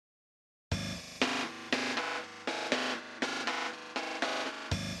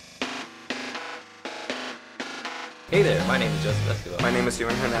Hey there, my name is Joseph Escobar. My name is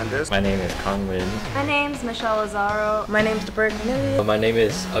Steven Hernandez. My name is Kong Lin. My name's Michelle Lazaro. My name's Deberg. My name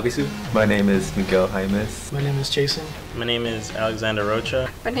is Abisu. My name is Miguel Jaimes. My name is Jason. My name is Alexander Rocha.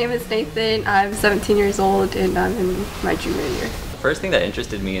 My name is Nathan. I'm 17 years old and I'm in my junior year. The first thing that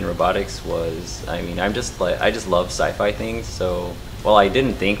interested me in robotics was, I just love sci-fi things. So while I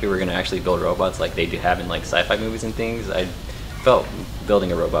didn't think we were gonna actually build robots like they do have in like sci-fi movies and things, I felt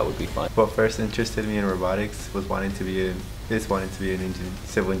building a robot would be fun. What first interested me in robotics was wanting to be an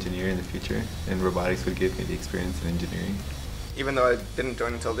civil engineer in the future, and robotics would give me the experience in engineering. Even though I didn't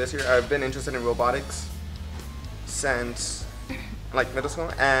join until this year, I've been interested in robotics since like middle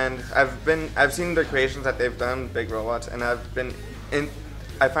school, and I've seen the creations that they've done, big robots, and I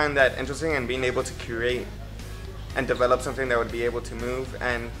find that interesting, and being able to create and develop something that would be able to move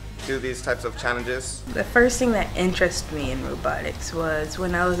and do these types of challenges. The first thing that interested me in robotics was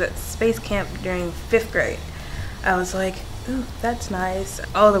when I was at space camp during 5th grade. I was like, ooh, that's nice.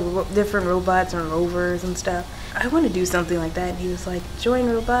 All the different robots and rovers and stuff. I want to do something like that. And he was like, join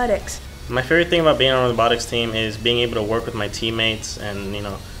robotics. My favorite thing about being on the robotics team is being able to work with my teammates and,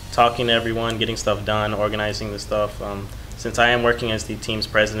 talking to everyone, getting stuff done, organizing the stuff. Since I am working as the team's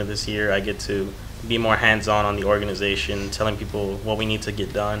president this year, I get to be more hands-on on the organization, telling people what we need to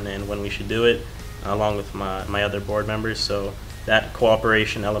get done and when we should do it, along with my other board members. So that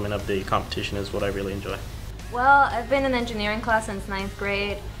cooperation element of the competition is what I really enjoy. Well, I've been in engineering class since 9th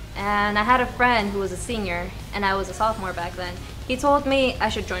grade, and I had a friend who was a senior, and I was a sophomore back then. He told me I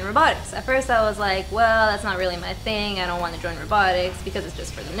should join robotics. At first I was like, well, that's not really my thing. I don't want to join robotics because it's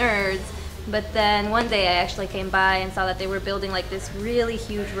just for the nerds. But then one day I actually came by and saw that they were building like this really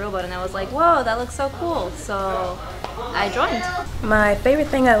huge robot, and I was like, whoa, that looks so cool. So I joined. My favorite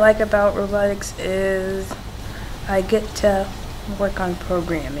thing I like about robotics is I get to work on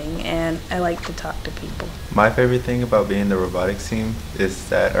programming, and I like to talk to people. My favorite thing about being the robotics team is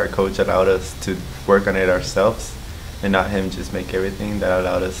that our coach allowed us to work on it ourselves and not him just make everything. That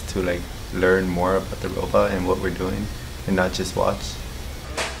allowed us to learn more about the robot and what we're doing and not just watch.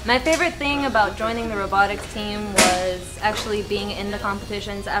 My favorite thing about joining the robotics team was actually being in the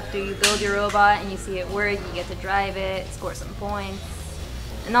competitions after you build your robot and you see it work, you get to drive it, score some points.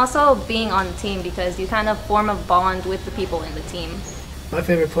 And also being on the team because you kind of form a bond with the people in the team. My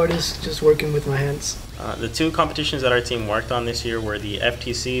favorite part is just working with my hands. The two competitions that our team worked on this year were the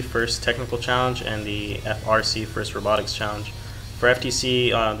FTC First Technical Challenge and the FRC First Robotics Challenge. For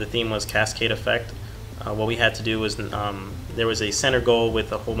FTC, the theme was Cascade Effect. What we had to do was there was a center goal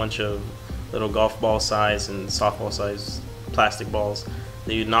with a whole bunch of little golf ball size and softball size plastic balls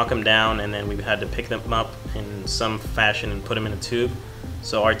that you'd knock them down, and then we had to pick them up in some fashion and put them in a tube.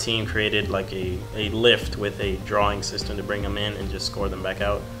 So our team created like a lift with a drawing system to bring them in and just score them back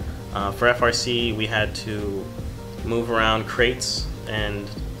out. For FRC, we had to move around crates and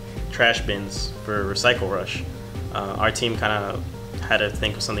trash bins for Recycle Rush. Our team kind of had to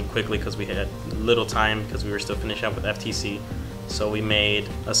think of something quickly because we had little time because we were still finishing up with FTC. So we made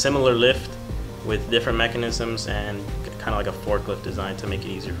a similar lift with different mechanisms and kind of like a forklift design to make it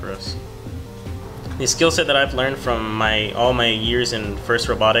easier for us. The skill set that I've learned from all my years in FIRST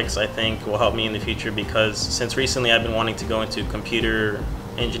Robotics, I think will help me in the future, because since recently I've been wanting to go into computer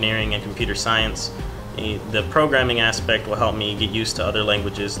engineering and computer science. The programming aspect will help me get used to other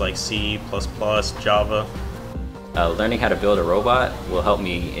languages like C++, Java. Learning how to build a robot will help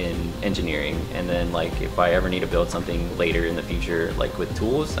me in engineering, and then if I ever need to build something later in the future, with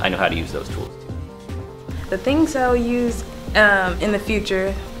tools, I know how to use those tools. The things I'll use in the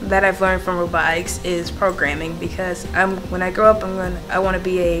future that I've learned from robotics is programming, because when I grow up I want to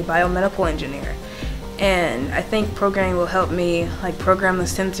be a biomedical engineer, and I think programming will help me program the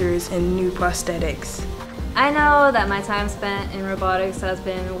sensors in new prosthetics. I know that my time spent in robotics has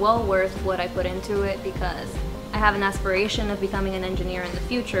been well worth what I put into it, because I have an aspiration of becoming an engineer in the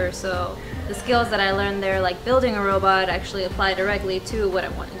future, so the skills that I learned there, like building a robot, actually apply directly to what I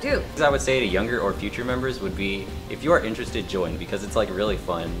want to do. I would say to younger or future members would be, if you are interested, join, because it's really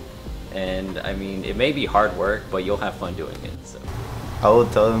fun. And it may be hard work, but you'll have fun doing it. So I will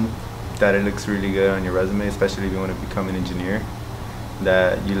tell them that it looks really good on your resume, especially if you want to become an engineer,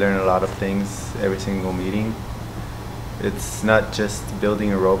 that you learn a lot of things every single meeting. It's not just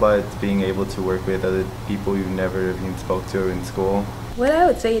building a robot, it's being able to work with other people you've never even spoke to in school. What I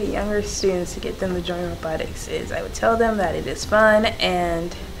would say to younger students to get them to join robotics is I would tell them that it is fun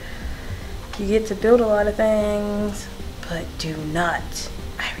and you get to build a lot of things, but do not,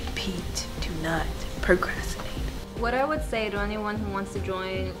 I repeat, do not procrastinate. What I would say to anyone who wants to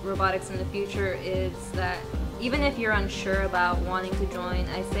join robotics in the future is that even if you're unsure about wanting to join,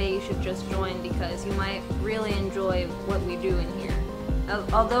 I say you should just join because you might really enjoy what we do in here.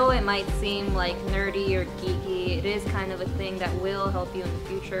 Although it might seem like nerdy or geeky, it is kind of a thing that will help you in the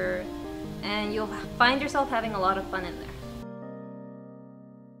future, and you'll find yourself having a lot of fun in there.